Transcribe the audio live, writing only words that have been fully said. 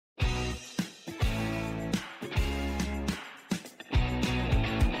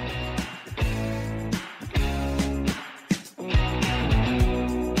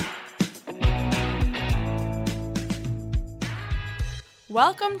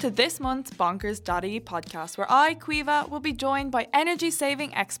Welcome to this month's Bonkers.ie podcast, where I, Quiva, will be joined by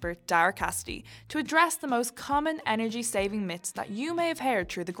energy-saving expert Dara Cassidy to address the most common energy-saving myths that you may have heard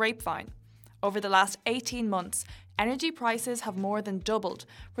through the grapevine. Over the last 18 months, energy prices have more than doubled,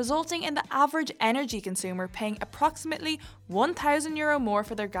 resulting in the average energy consumer paying approximately €1,000 more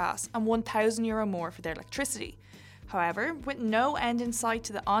for their gas and €1,000 more for their electricity. However, with no end in sight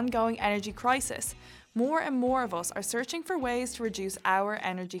to the ongoing energy crisis, more and more of us are searching for ways to reduce our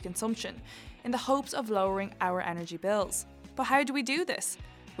energy consumption in the hopes of lowering our energy bills. But how do we do this?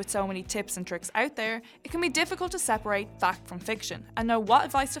 With so many tips and tricks out there, it can be difficult to separate fact from fiction and know what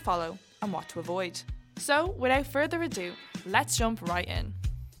advice to follow and what to avoid. So, without further ado, let's jump right in.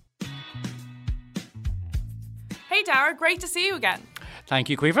 Hey Dara, great to see you again. Thank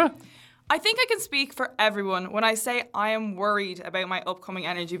you, Quiva. I think I can speak for everyone when I say I am worried about my upcoming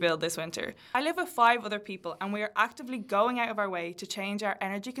energy bill this winter. I live with 5 other people and we are actively going out of our way to change our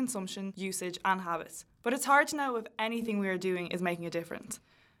energy consumption, usage and habits. But it's hard to know if anything we are doing is making a difference.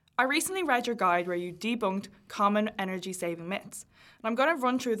 I recently read your guide where you debunked common energy saving myths. And I'm going to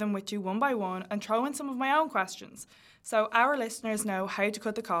run through them with you one by one and throw in some of my own questions, so our listeners know how to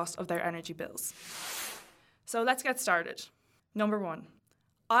cut the cost of their energy bills. So let's get started. Number 1.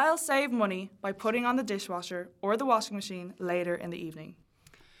 I'll save money by putting on the dishwasher or the washing machine later in the evening.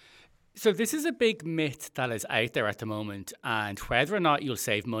 So this is a big myth that is out there at the moment, and whether or not you'll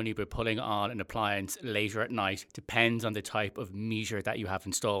save money by putting on an appliance later at night depends on the type of meter that you have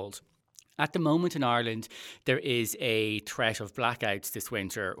installed. At the moment in Ireland, there is a threat of blackouts this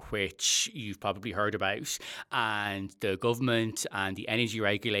winter, which you've probably heard about. And the government and the energy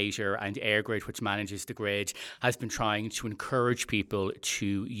regulator and EirGrid, which manages the grid, has been trying to encourage people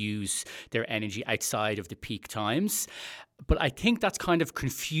to use their energy outside of the peak times. But I think that's kind of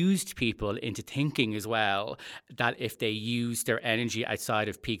confused people into thinking as well that if they use their energy outside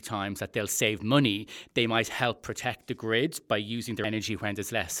of peak times that they'll save money. They might help protect the grid by using their energy when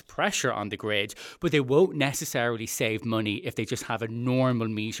there's less pressure on the grid, but they won't necessarily save money if they just have a normal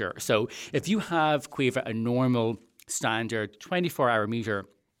meter. So if you have, Quiva, a normal standard 24-hour meter,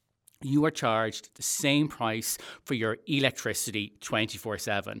 you are charged the same price for your electricity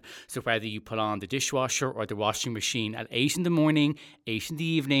 24/7. So whether you put on the dishwasher or the washing machine at 8 in the morning, 8 in the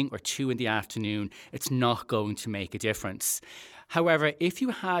evening or 2 in the afternoon, it's not going to make a difference. However, if you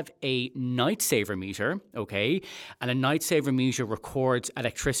have a night saver meter, okay, and a night saver meter records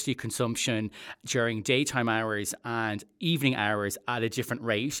electricity consumption during daytime hours and evening hours at a different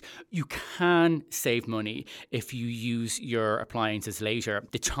rate, you can save money if you use your appliances later.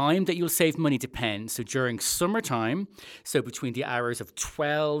 The time that you'll save money depends. So during summertime, so between the hours of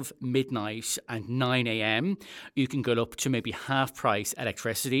 12 midnight and 9 a.m., you can go up to maybe half price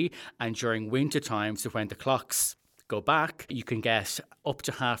electricity. And during winter time, so when the clocks go back, you can get up to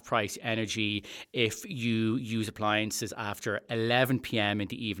half price energy if you use appliances after 11 p.m. in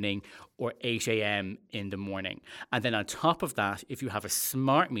the evening or 8 a.m. in the morning. And then on top of that, if you have a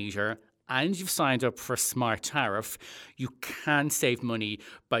smart meter and you've signed up for a smart tariff, you can save money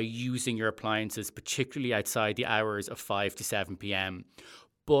by using your appliances, particularly outside the hours of 5 to 7 p.m.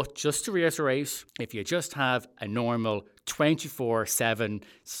 But just to reiterate, if you just have a normal 24/7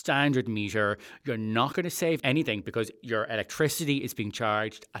 standard meter, you're not going to save anything because your electricity is being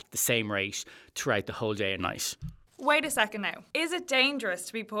charged at the same rate throughout the whole day and night. Wait a second now. Is it dangerous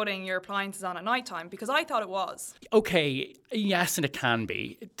to be putting your appliances on at night time? Because I thought it was. Okay, yes, and it can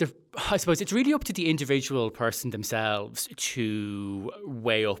be. I suppose it's really up to the individual person themselves to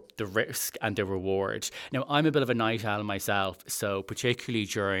weigh up the risk and the reward. Now, I'm a bit of a night owl myself, so particularly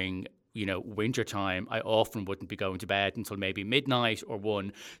during winter time, I often wouldn't be going to bed until maybe midnight or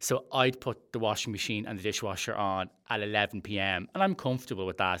 1. So I'd put the washing machine and the dishwasher on at 11 p.m. and I'm comfortable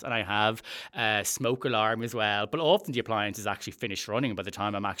with that. And I have a smoke alarm as well, but often the appliance is actually finished running by the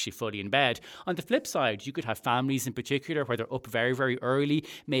time I'm actually fully in bed. On the flip side, you could have families in particular where they're up very, very early,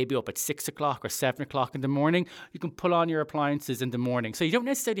 maybe up at 6 o'clock or 7 o'clock in the morning. You can pull on your appliances in the morning. So you don't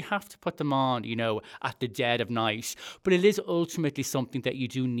necessarily have to put them on, at the dead of night, but it is ultimately something that you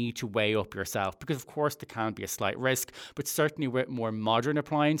do need to weigh up yourself, because of course there can be a slight risk, but certainly with more modern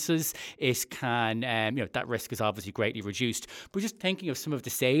appliances it can that risk is obviously greatly reduced. But just thinking of some of the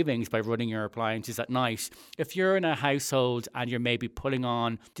savings by running your appliances at night, if you're in a household and you're maybe putting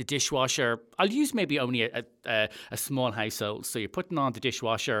on the dishwasher, I'll use maybe only a small household, so you're putting on the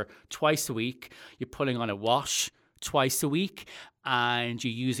dishwasher twice a week, you're putting on a wash twice a week, and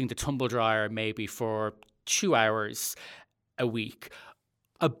you're using the tumble dryer maybe for 2 hours a week.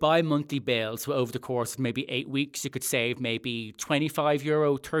 a bi-monthly bill, so over the course of maybe 8 weeks, you could save maybe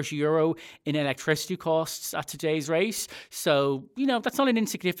 €25, €30 in electricity costs at today's rate. So, that's not an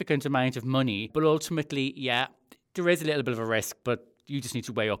insignificant amount of money. But ultimately, yeah, there is a little bit of a risk, but you just need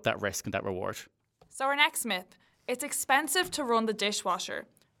to weigh up that risk and that reward. So our next myth, it's expensive to run the dishwasher.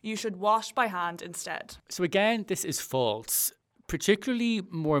 You should wash by hand instead. So again, this is false. Particularly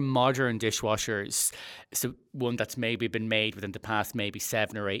more modern dishwashers, so one that's maybe been made within the past maybe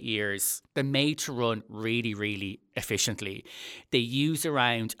 7 or 8 years, they're made to run really, really efficiently. They use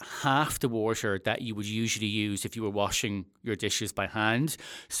around half the water that you would usually use if you were washing your dishes by hand.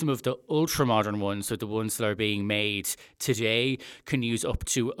 Some of the ultra modern ones, so the ones that are being made today, can use up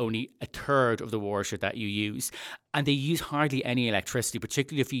to only a third of the water that you use. And they use hardly any electricity,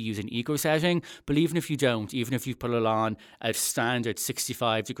 particularly if you use an eco setting. But even if you don't, even if you put it on a standard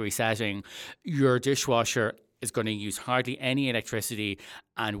 65-degree setting, your dishwasher is going to use hardly any electricity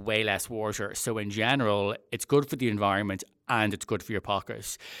and way less water. So in general, it's good for the environment and it's good for your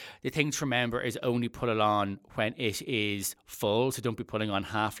pocket. The thing to remember is only put it on when it is full, so don't be putting on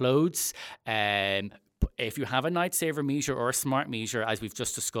half loads. If you have a night saver meter or a smart meter, as we've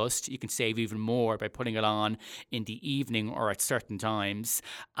just discussed, you can save even more by putting it on in the evening or at certain times.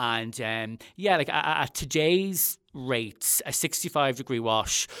 And at today's rates, a 65-degree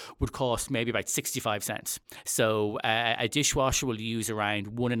wash would cost maybe about 65 cents. So a dishwasher will use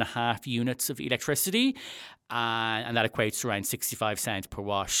around 1.5 units of electricity. And that equates to around 65 cents per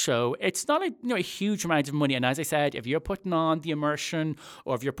wash. So it's not a huge amount of money. And as I said, if you're putting on the immersion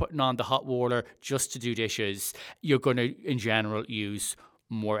or if you're putting on the hot water just to do dishes, you're going to, in general, use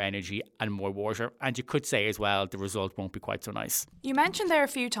more energy and more water. And you could say as well, the result won't be quite so nice. You mentioned there a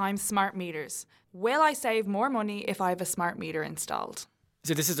few times smart meters. Will I save more money if I have a smart meter installed?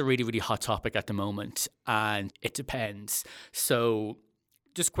 So this is a really, really hot topic at the moment, and it depends. So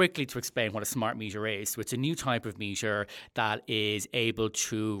just quickly to explain what a smart meter is. So it's a new type of meter that is able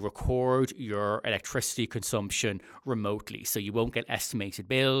to record your electricity consumption remotely. So you won't get estimated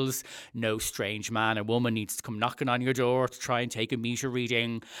bills. No strange man or woman needs to come knocking on your door to try and take a meter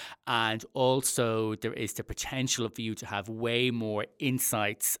reading. And also there is the potential for you to have way more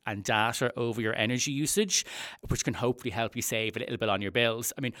insights and data over your energy usage, which can hopefully help you save a little bit on your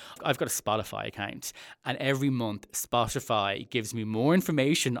bills. I mean, I've got a Spotify account, and every month Spotify gives me more information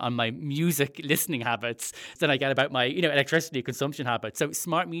on my music listening habits than I get about my electricity consumption habits. So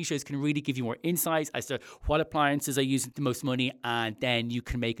smart meters can really give you more insights as to what appliances are using the most money, and then you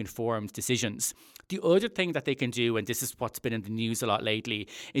can make informed decisions. The other thing that they can do, and this is what's been in the news a lot lately,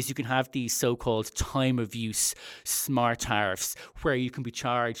 is you can have these so-called time of use smart tariffs where you can be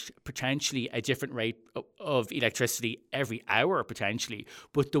charged potentially a different rate of electricity every hour potentially.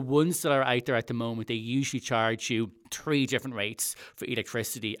 But the ones that are out there at the moment, they usually charge you 3 different rates for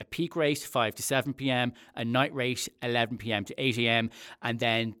electricity: a peak rate 5 to 7 p.m, a night rate 11 p.m. to 8 a.m, and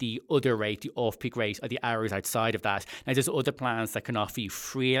then the other rate, the off-peak rate, are the hours outside of that. Now there's other plans that can offer you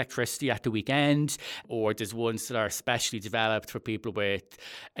free electricity at the weekend, or there's ones that are specially developed for people with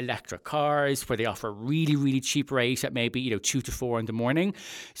electric cars where they offer a really, really cheap rate at maybe 2 to 4 in the morning.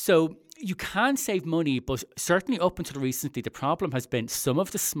 So you can save money, but certainly up until recently, the problem has been some of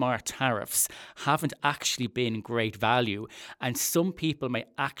the smart tariffs haven't actually been great value, and some people may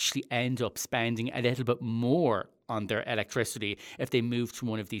actually end up spending a little bit more on their electricity if they move to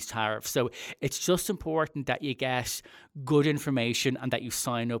one of these tariffs. So it's just important that you get good information and that you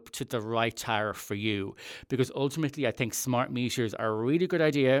sign up to the right tariff for you, because ultimately I think smart meters are a really good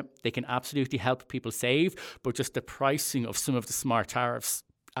idea. They can absolutely help people save, but just the pricing of some of the smart tariffs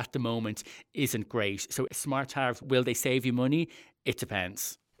at the moment isn't great. So smart tariffs, will they save you money? It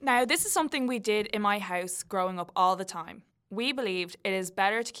depends. Now, this is something we did in my house growing up all the time. We believed it is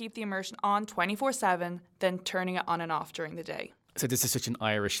better to keep the immersion on 24/7 than turning it on and off during the day. So this is such an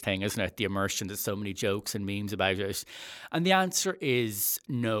Irish thing, isn't it? The immersion, there's so many jokes and memes about it. And the answer is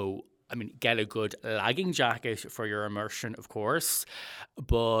no. I mean, get a good lagging jacket for your immersion, of course,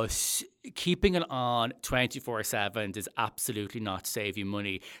 but keeping it on 24/7 does absolutely not save you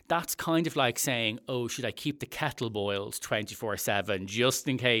money. That's kind of like saying, oh, should I keep the kettle boiled 24/7 just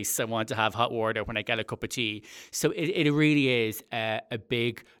in case I want to have hot water when I get a cup of tea? So it really is a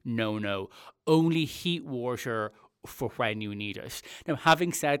big no-no. Only heat water for when you need it. Now,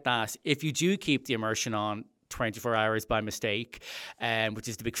 having said that, if you do keep the immersion on 24 hours by mistake, which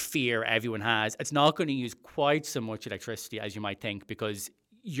is the big fear everyone has, it's not going to use quite so much electricity as you might think, because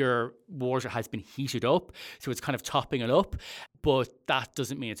your water has been heated up, so it's kind of topping it up. But that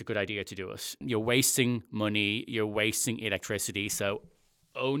doesn't mean it's a good idea to do it. You're wasting money, you're wasting electricity, so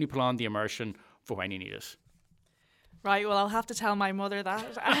only put on the immersion for when you need it. Right, well, I'll have to tell my mother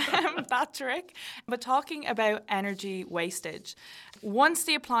that that trick. But talking about energy wastage, once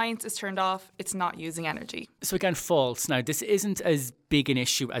the appliance is turned off, it's not using energy. So again, false. Now, this isn't as big an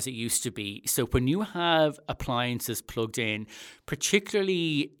issue as it used to be. So when you have appliances plugged in,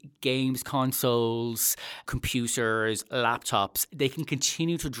 particularly games consoles, computers, laptops, they can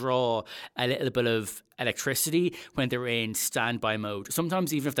continue to draw a little bit of electricity when they're in standby mode.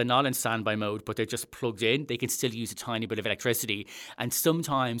 Sometimes even if they're not in standby mode, but they're just plugged in, they can still use a tiny bit of electricity. And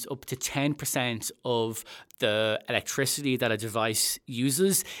sometimes up to 10% of the electricity that a device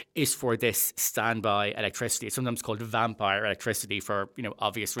uses is for this standby electricity. It's sometimes called vampire electricity for,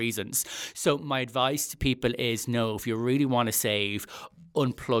 obvious reasons. So my advice to people is no, if you really want to save,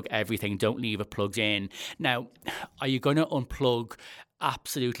 unplug everything. Don't leave it plugged in. Now, are you going to unplug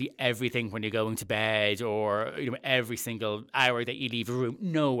absolutely everything when you're going to bed or every single hour that you leave a room?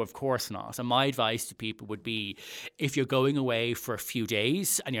 No, of course not. And my advice to people would be, if you're going away for a few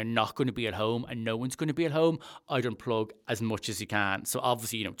days and you're not going to be at home and no one's going to be at home, I'd unplug as much as you can. So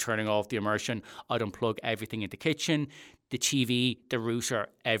obviously, turning off the immersion, I'd unplug everything in the kitchen, the TV, the router,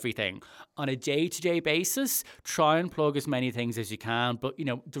 everything. On a day-to-day basis, try and plug as many things as you can. But,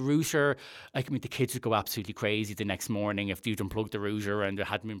 the router, the kids would go absolutely crazy the next morning if you'd unplugged the router and it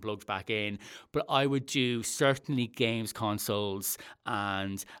hadn't been plugged back in. But I would do certainly games consoles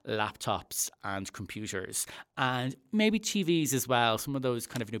and laptops and computers and maybe TVs as well. Some of those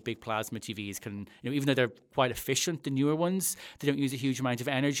kind of, big plasma TVs can, even though they're quite efficient, the newer ones, they don't use a huge amount of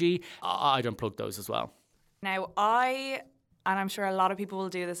energy. I'd unplug those as well. Now, and I'm sure a lot of people will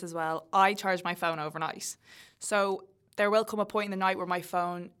do this as well, I charge my phone overnight. So there will come a point in the night where my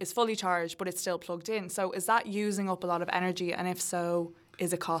phone is fully charged, but it's still plugged in. So is that using up a lot of energy? And if so,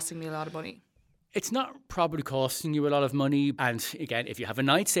 is it costing me a lot of money? It's not probably costing you a lot of money. And again, if you have a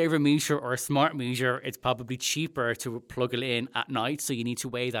night saver meter or a smart meter, it's probably cheaper to plug it in at night. So you need to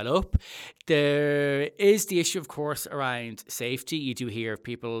weigh that up. There is the issue, of course, around safety. You do hear of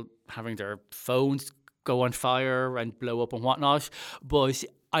people having their phones go on fire and blow up and whatnot. But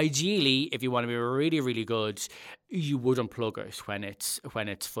ideally, if you want to be really, really good, you would unplug it when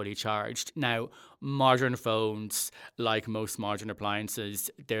it's fully charged. Now, modern phones, like most modern appliances,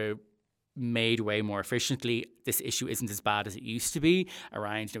 they're made way more efficiently. This issue isn't as bad as it used to be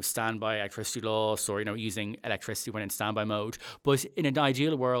around standby electricity loss or using electricity when in standby mode. But in an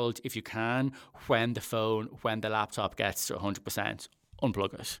ideal world, if you can, when the laptop gets to 100%,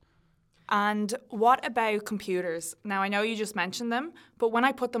 unplug it. And what about computers? Now, I know you just mentioned them, but when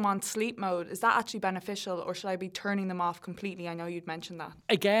I put them on sleep mode, is that actually beneficial or should I be turning them off completely? I know you'd mentioned that.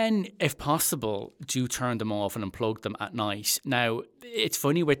 Again, if possible, do turn them off and unplug them at night. Now, it's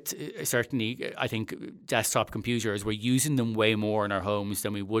funny with certainly, I think, desktop computers, we're using them way more in our homes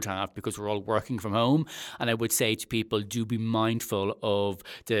than we would have because we're all working from home. And I would say to people, do be mindful of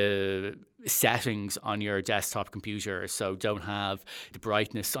the settings on your desktop computer. So don't have the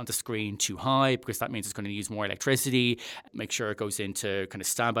brightness on the screen too high because that means it's going to use more electricity. Make sure it goes into kind of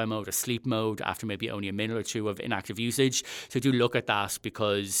standby mode or sleep mode after maybe only a minute or two of inactive usage. So do look at that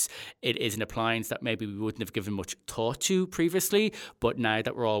because it is an appliance that maybe we wouldn't have given much thought to previously, but now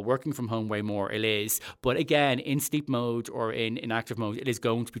that we're all working from home way more, it is. But again, in sleep mode or in inactive mode, it is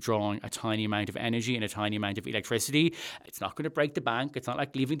going to be drawing a tiny amount of energy and a tiny amount of electricity. It's not going to break the bank. It's not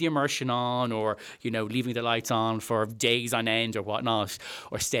like leaving the immersion on or leaving the lights on for days on end or whatnot,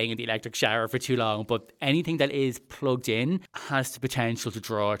 or staying in the electric shower for too long. But anything that is plugged in has the potential to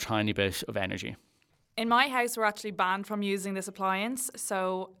draw a tiny bit of energy. In my house, we're actually banned from using this appliance.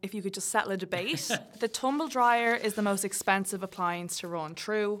 So if you could just settle a debate, the tumble dryer is the most expensive appliance to run.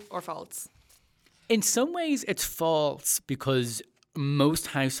 True or false? In some ways, it's false because most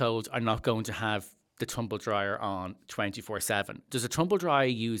households are not going to have the tumble dryer on 24/7. Does a tumble dryer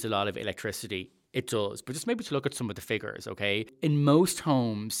use a lot of electricity? It does, but just maybe to look at some of the figures, okay? In most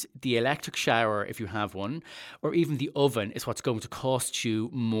homes, the electric shower, if you have one, or even the oven is what's going to cost you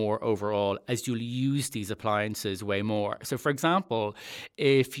more overall as you'll use these appliances way more. So for example,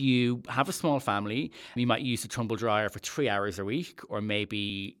 if you have a small family, you might use the tumble dryer for 3 hours a week or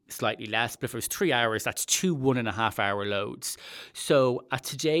maybe slightly less, but if it was 3 hours, that's 2 1.5 hour loads. So at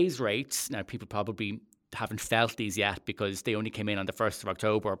today's rates, now people probably haven't felt these yet because they only came in on the 1st of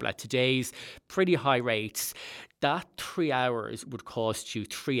October, but at today's pretty high rates, that 3 hours would cost you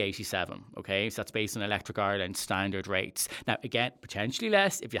 $3.87, okay? So that's based on Electric Ireland standard rates. Now, again, potentially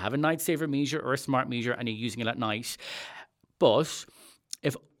less if you have a night saver meter or a smart meter and you're using it at night. But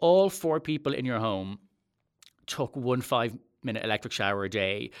if all 4 people in your home took 1.5 5-minute electric shower a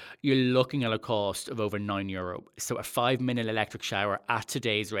day, you're looking at a cost of over €9. So a 5-minute electric shower at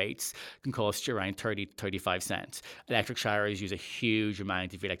today's rates can cost you around 35 cents. Electric showers use a huge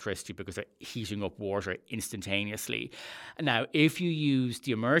amount of electricity because they're heating up water instantaneously. Now, if you use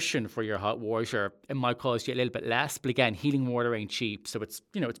the immersion for your hot water, it might cost you a little bit less. But again, heating water ain't cheap. So it's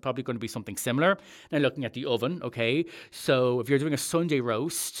probably going to be something similar. Now, looking at the oven, okay. So if you're doing a Sunday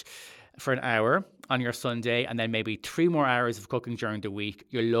roast for an hour on your Sunday and then maybe 3 more hours of cooking during the week,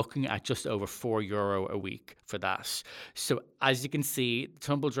 you're looking at just over €4 a week for that. So as you can see, the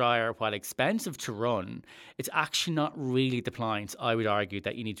tumble dryer, while expensive to run, it's actually not really the appliance, I would argue,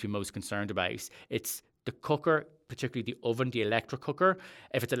 that you need to be most concerned about. It's the cooker, particularly the oven, the electric cooker,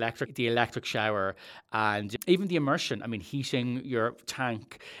 if it's electric, the electric shower, and even the immersion. I mean, heating your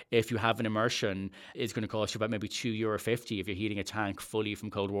tank, if you have an immersion, is going to cost you about maybe €2.50 if you're heating a tank fully from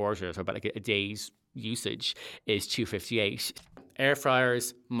cold water. So about like a day's usage is €2.58. Air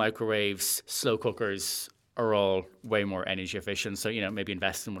fryers, microwaves, slow cookers are all way more energy efficient. So, maybe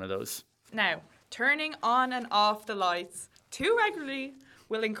invest in one of those. Now, turning on and off the lights too regularly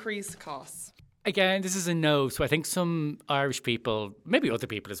will increase costs. Again, this is a no. So I think some Irish people, maybe other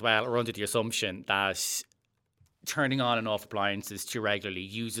people as well, are under the assumption that turning on and off appliances too regularly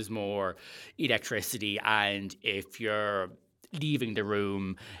uses more electricity. And if you're leaving the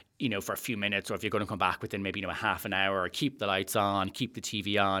room, for a few minutes, or if you're going to come back within maybe, a half an hour, keep the lights on, keep the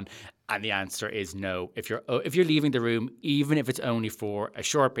TV on. And the answer is no. If you're leaving the room, even if it's only for a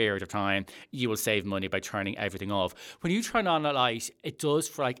short period of time, you will save money by turning everything off. When you turn on a light, it does,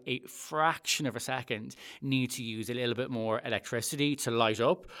 for like a fraction of a second, need to use a little bit more electricity to light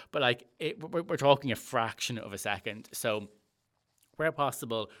up. But we're talking a fraction of a second. So where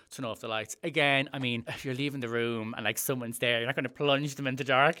possible, turn off the lights. Again, I mean, if you're leaving the room and someone's there, you're not going to plunge them into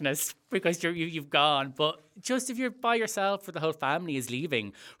darkness because you've gone. But just if you're by yourself or the whole family is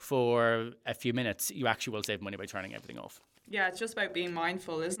leaving for a few minutes, you actually will save money by turning everything off. Yeah, it's just about being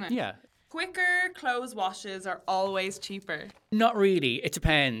mindful, isn't it? Yeah. Quicker clothes washes are always cheaper. Not really. It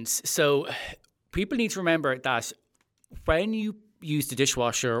depends. So people need to remember that when you use the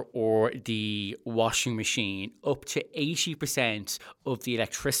dishwasher or the washing machine, up to 80% of the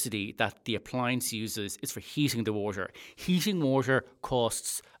electricity that the appliance uses is for heating the water. Heating water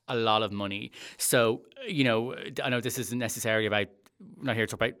costs a lot of money. So, I know this isn't necessarily about, I'm not here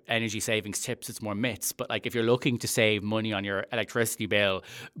to talk about energy savings tips, it's more myths, but if you're looking to save money on your electricity bill,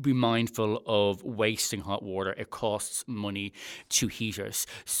 be mindful of wasting hot water. It costs money to heat it.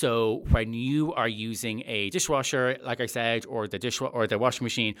 So when you are using a dishwasher, like I said, or the washing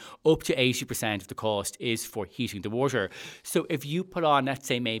machine, up to 80% of the cost is for heating the water. So if you put on, let's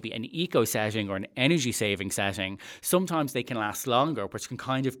say, maybe an eco setting or an energy saving setting, sometimes they can last longer, which can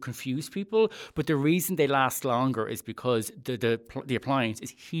kind of confuse people. But the reason they last longer is because the appliance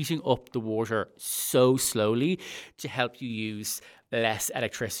is heating up the water so slowly to help you use less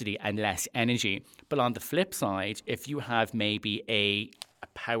electricity and less energy. But on the flip side, if you have maybe a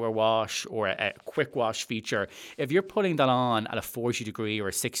power wash or a quick wash feature, if you're putting that on at a 40 degree or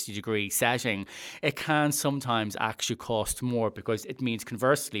a 60 degree setting, it can sometimes actually cost more because it means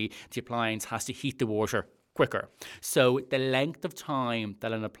conversely the appliance has to heat the water quicker. So the length of time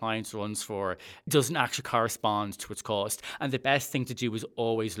that an appliance runs for doesn't actually correspond to its cost. And the best thing to do is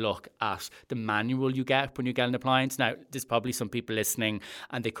always look at the manual you get when you get an appliance. Now, there's probably some people listening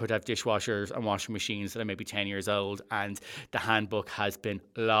and they could have dishwashers and washing machines that are maybe 10 years old and the handbook has been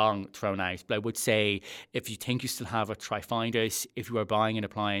long thrown out. But I would say if you think you still have it, try find it. If you are buying an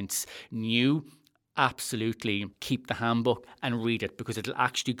appliance new, absolutely keep the handbook and read it because it'll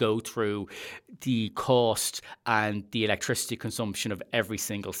actually go through the cost and the electricity consumption of every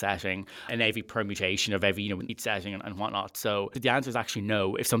single setting and every permutation of every each setting and whatnot. So the answer is actually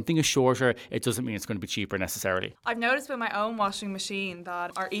no. If something is shorter, it doesn't mean it's going to be cheaper necessarily. I've noticed with my own washing machine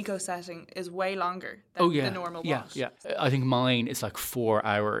that our eco setting is way longer than the normal wash. Yeah. I think mine is 4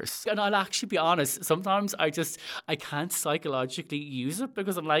 hours. And I'll actually be honest, sometimes I can't psychologically use it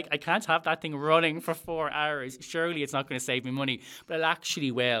because I'm I can't have that thing running for 4 hours. Surely it's not going to save me money, but it actually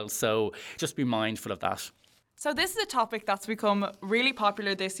will. So just be mindful of that. So this is a topic that's become really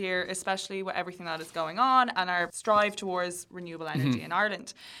popular this year, especially with everything that is going on and our strive towards renewable energy in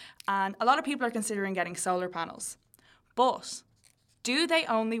Ireland. And a lot of people are considering getting solar panels. But do they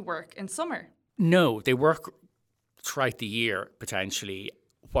only work in summer? No, they work throughout the year, potentially.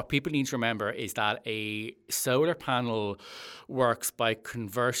 What people need to remember is that a solar panel works by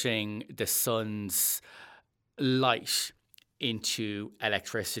converting the sun's light into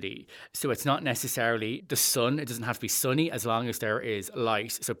electricity. So it's not necessarily the sun. It doesn't have to be sunny as long as there is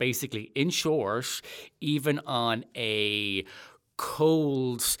light. So basically, in short, even on a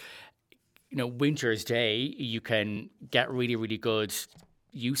cold, winter's day, you can get really, really good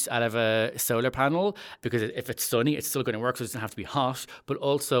use out of a solar panel, because if it's sunny, it's still going to work, so it doesn't have to be hot. But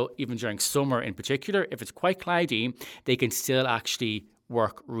also, even during summer in particular, if it's quite cloudy, they can still actually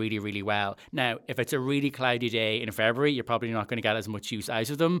work really, really well. Now, if it's a really cloudy day in February, you're probably not going to get as much use out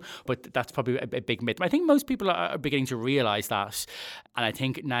of them, but that's probably a big myth. I think most people are beginning to realise that. And I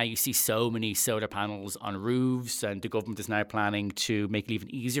think now you see so many solar panels on roofs, and the government is now planning to make it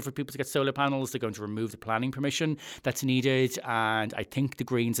even easier for people to get solar panels. They're going to remove the planning permission that's needed. And I think the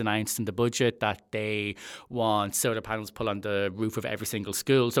Greens announced in the budget that they want solar panels put on the roof of every single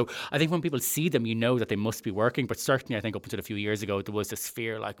school. So I think when people see them, you know that they must be working. But certainly, I think up until a few years ago, there was this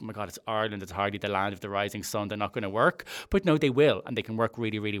fear like, oh my God, it's Ireland, it's hardly the land of the rising sun, they're not going to work. But no, they will, and they can work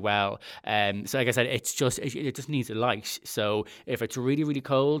really, really well. So like I said, it just needs a light. So if it's really, really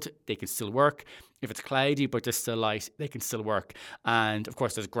cold, they can still work. If it's cloudy but there's still light, they can still work. And of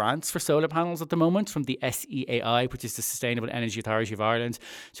course, there's grants for solar panels at the moment from the SEAI, which is the Sustainable Energy Authority of Ireland.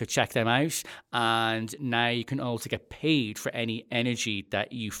 So check them out. And now you can also get paid for any energy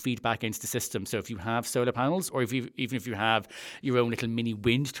that you feed back into the system. So if you have solar panels, or even if you have your own little mini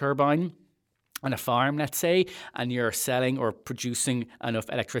wind turbine on a farm, let's say, and you're selling or producing enough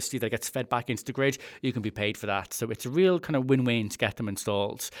electricity that gets fed back into the grid, you can be paid for that. So it's a real kind of win-win to get them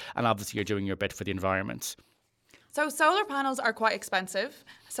installed. And obviously you're doing your bit for the environment. So solar panels are quite expensive.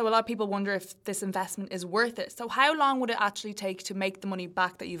 So a lot of people wonder if this investment is worth it. So how long would it actually take to make the money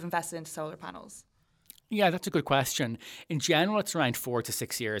back that you've invested into solar panels? Yeah, that's a good question. In general, it's around 4 to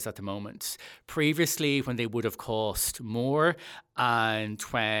 6 years at the moment. Previously, when they would have cost more, and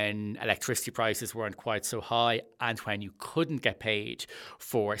when electricity prices weren't quite so high, and when you couldn't get paid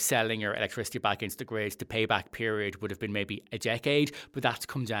for selling your electricity back into the grid, the payback period would have been maybe a decade, but that's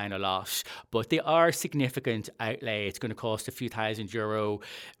come down a lot. But they are significant outlay. It's going to cost a few €1,000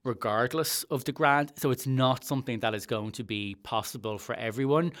 regardless of the grant. So it's not something that is going to be possible for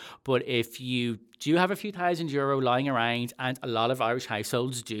everyone. But if you do have a few €1,000 lying around, and a lot of Irish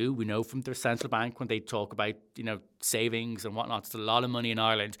households do. We know from the central bank when they talk about, savings and whatnot, there's a lot of money in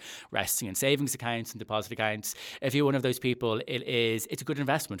Ireland resting in savings accounts and deposit accounts. If you're one of those people, it's a good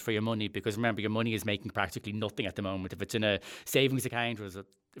investment for your money, because remember, your money is making practically nothing at the moment. If it's in a savings account or if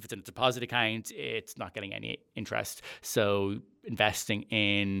it's in a deposit account, it's not getting any interest. So investing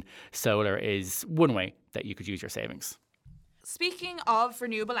in solar is one way that you could use your savings. Speaking of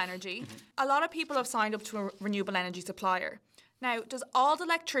renewable energy, a lot of people have signed up to a renewable energy supplier. Now, does all the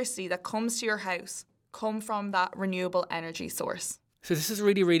electricity that comes to your house come from that renewable energy source? So this is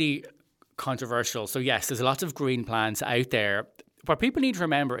really, really controversial. So yes, there's lots of green plans out there. What people need to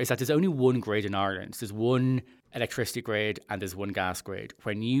remember is that there's only one grid in Ireland. There's one electricity grid and there's one gas grid.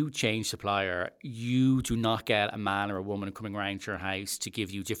 When you change supplier, you do not get a man or a woman coming around to your house to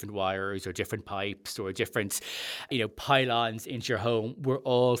give you different wires or different pipes or different, pylons into your home. We're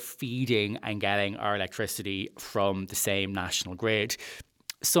all feeding and getting our electricity from the same national grid.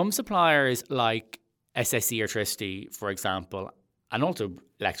 Some suppliers like SSE Electricity, for example, and also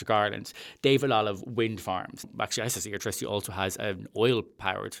Electric Ireland, they have a lot of wind farms. Actually, SSE Electricity also has an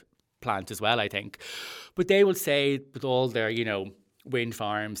oil-powered plant as well, I think. But they will say with all their, wind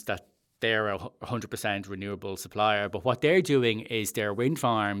farms that they're a 100% renewable supplier. But what they're doing is their wind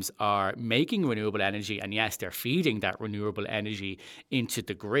farms are making renewable energy. And yes, they're feeding that renewable energy into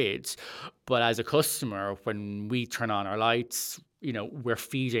the grids. But as a customer, when we turn on our lights, we're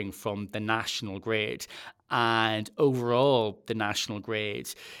feeding from the national grid. And overall, the national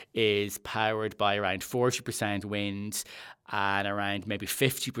grid is powered by around 40% wind and around maybe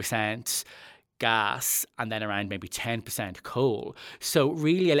 50% gas, and then around maybe 10% coal. So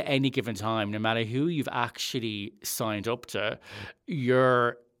really, at any given time, no matter who you've actually signed up to,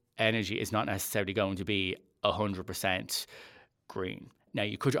 your energy is not necessarily going to be 100% green. Now,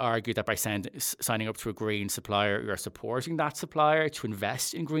 you could argue that by signing up to a green supplier, you're supporting that supplier to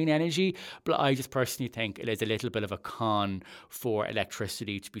invest in green energy. But I just personally think it is a little bit of a con for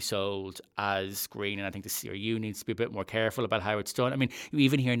electricity to be sold as green. And I think the CRU needs to be a bit more careful about how it's done. I mean, you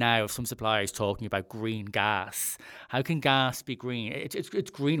even hear now of some suppliers talking about green gas. How can gas be green? It's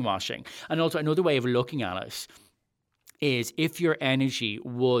greenwashing. And also another way of looking at it is if your energy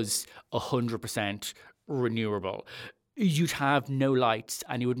was 100% renewable, you'd have no lights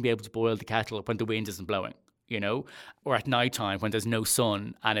and you wouldn't be able to boil the kettle when the wind isn't blowing, or at night time when there's no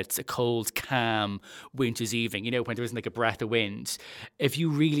sun and it's a cold, calm winter's evening, when there isn't like a breath of wind. If you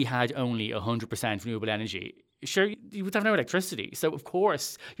really had only 100% renewable energy, sure, you would have no electricity. So, of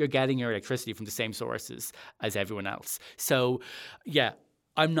course, you're getting your electricity from the same sources as everyone else. So, yeah,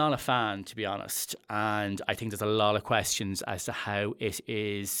 I'm not a fan, to be honest. And I think there's a lot of questions as to how it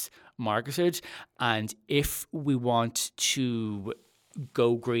is marketed. And if we want to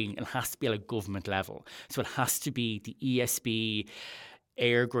go green, it has to be at a government level. So it has to be the ESB,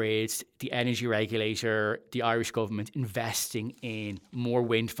 Airgrid, the energy regulator, the Irish government investing in more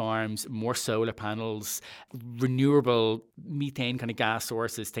wind farms, more solar panels, renewable methane kind of gas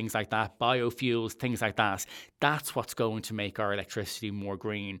sources, things like that, biofuels, things like that. That's what's going to make our electricity more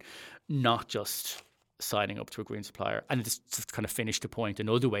green, not just signing up to a green supplier. And just to kind of finish the point,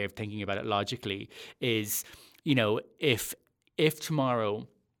 another way of thinking about it logically is, if tomorrow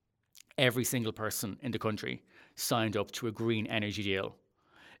every single person in the country signed up to a green energy deal,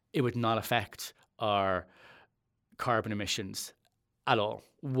 it would not affect our carbon emissions at all,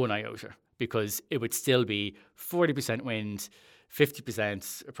 one iota, because it would still be 40% wind,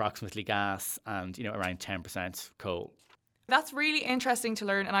 50% approximately gas, and around 10% coal. That's really interesting to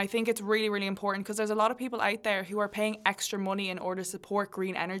learn, and I think it's really, really important because there's a lot of people out there who are paying extra money in order to support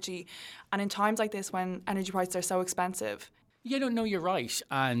green energy. And in times like this when energy prices are so expensive, no, you're right.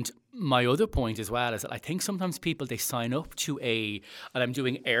 And my other point as well is that I think sometimes people, they sign up to and I'm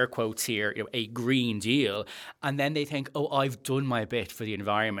doing air quotes here, a green deal, and then they think, oh, I've done my bit for the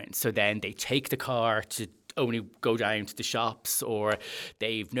environment. So then they take the car to only go down to the shops, or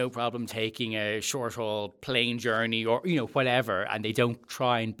they've no problem taking a short haul plane journey, or whatever, and they don't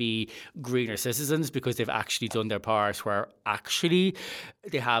try and be greener citizens because they've actually done their part, where actually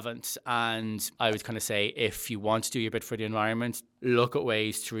they haven't. And I would kind of say, if you want to do your bit for the environment, look at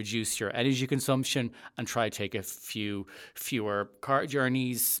ways to reduce your energy consumption and try to take a fewer car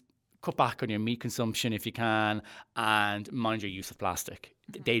journeys, cut back on your meat consumption if you can, and mind your use of plastic.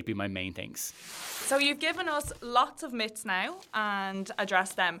 They'd be my main things. So you've given us lots of myths now and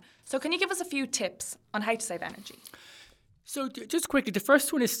addressed them. So can you give us a few tips on how to save energy? So just quickly, the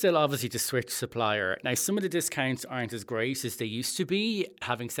first one is still obviously to switch supplier. Now, some of the discounts aren't as great as they used to be.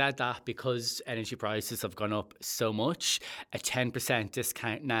 Having said that, because energy prices have gone up so much, a 10%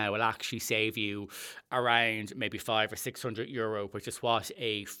 discount now will actually save you around maybe €500 or €600, which is what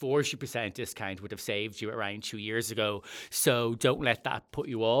a 40% discount would have saved you around 2 years ago. So don't let that put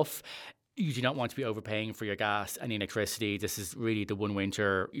you off. You do not want to be overpaying for your gas and electricity. This is really the one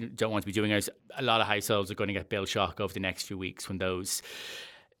winter you don't want to be doing it. A lot of households are going to get bill shock over the next few weeks when those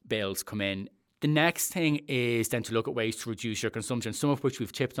bills come in. The next thing is then to look at ways to reduce your consumption, some of which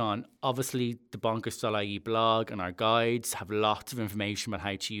we've tipped on. Obviously, the debunked.ie blog and our guides have lots of information about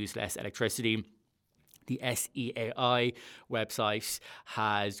how to use less electricity. The SEAI website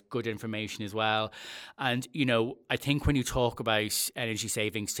has good information as well. And, I think when you talk about energy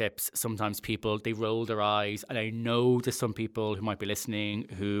savings tips, sometimes people, they roll their eyes. And I know there's some people who might be listening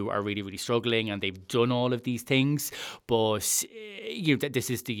who are really, really struggling and they've done all of these things. But, this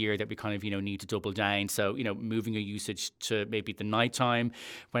is the year that we kind of, need to double down. So, moving your usage to maybe the nighttime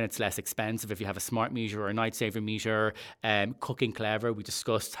when it's less expensive if you have a smart meter or a night saver meter. Cooking clever. We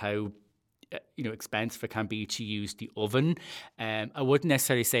discussed how expensive it can be to use the oven. I wouldn't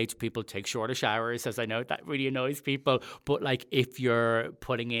necessarily say to people take shorter showers, as I know that really annoys people, but like if you're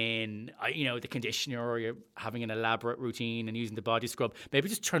putting in the conditioner, or you're having an elaborate routine and using the body scrub, maybe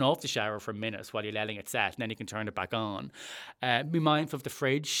just turn off the shower for a minute while you're letting it set, and then you can turn it back on. Be mindful of the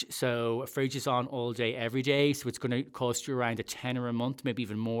fridge. So a fridge is on all day every day, so it's going to cost you around £10 a month, maybe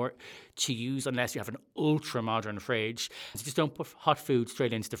even more to use, unless you have an ultra modern fridge. So just don't put hot food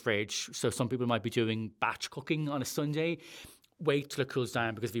straight into the fridge. So some people might be doing batch cooking on a Sunday. Wait till it cools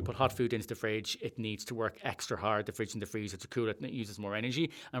down, because if you put hot food into the fridge, it needs to work extra hard, the fridge and the freezer, to cool it, and it uses more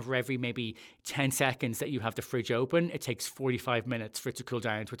energy. And for every maybe 10 seconds that you have the fridge open, it takes 45 minutes for it to cool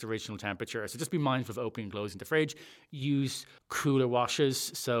down to its original temperature. So just be mindful of opening and closing the fridge. Use cooler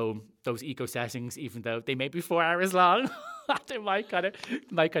washes. So those eco settings, even though they may be 4 hours long, they might kind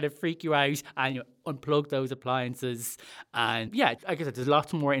of freak you out, and you unplug those appliances. And yeah, like I said, there's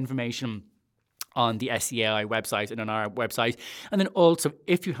lots more information on the SEAI website and on our website. And then also,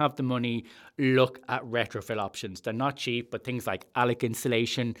 if you have the money, look at retrofit options. They're not cheap, but things like ALEC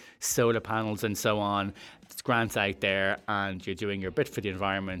insulation, solar panels, and so on. There's grants out there, and you're doing your bit for the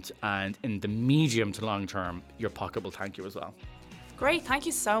environment. And in the medium to long term, your pocket will thank you as well. Great. Thank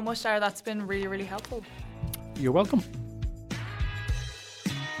you so much, Sarah. That's been really, really helpful. You're welcome.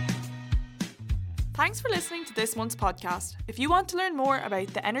 Thanks for listening to this month's podcast. If you want to learn more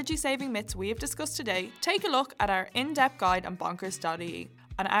about the energy saving myths we have discussed today, take a look at our in-depth guide on bonkers.ie.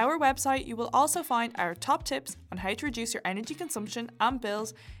 On our website, you will also find our top tips on how to reduce your energy consumption and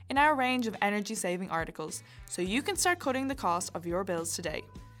bills in our range of energy-saving articles, so you can start cutting the cost of your bills today.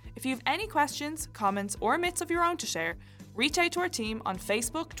 If you have any questions, comments, or myths of your own to share, reach out to our team on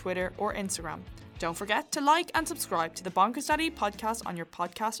Facebook, Twitter, or Instagram. Don't forget to like and subscribe to the Bonkers podcast on your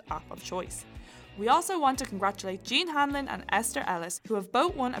podcast app of choice. We also want to congratulate Jean Hanlon and Esther Ellis, who have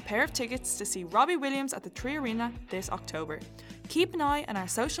both won a pair of tickets to see Robbie Williams at the Three Arena this October. Keep an eye on our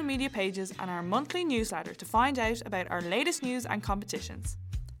social media pages and our monthly newsletter to find out about our latest news and competitions.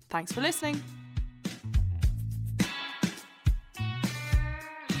 Thanks for listening.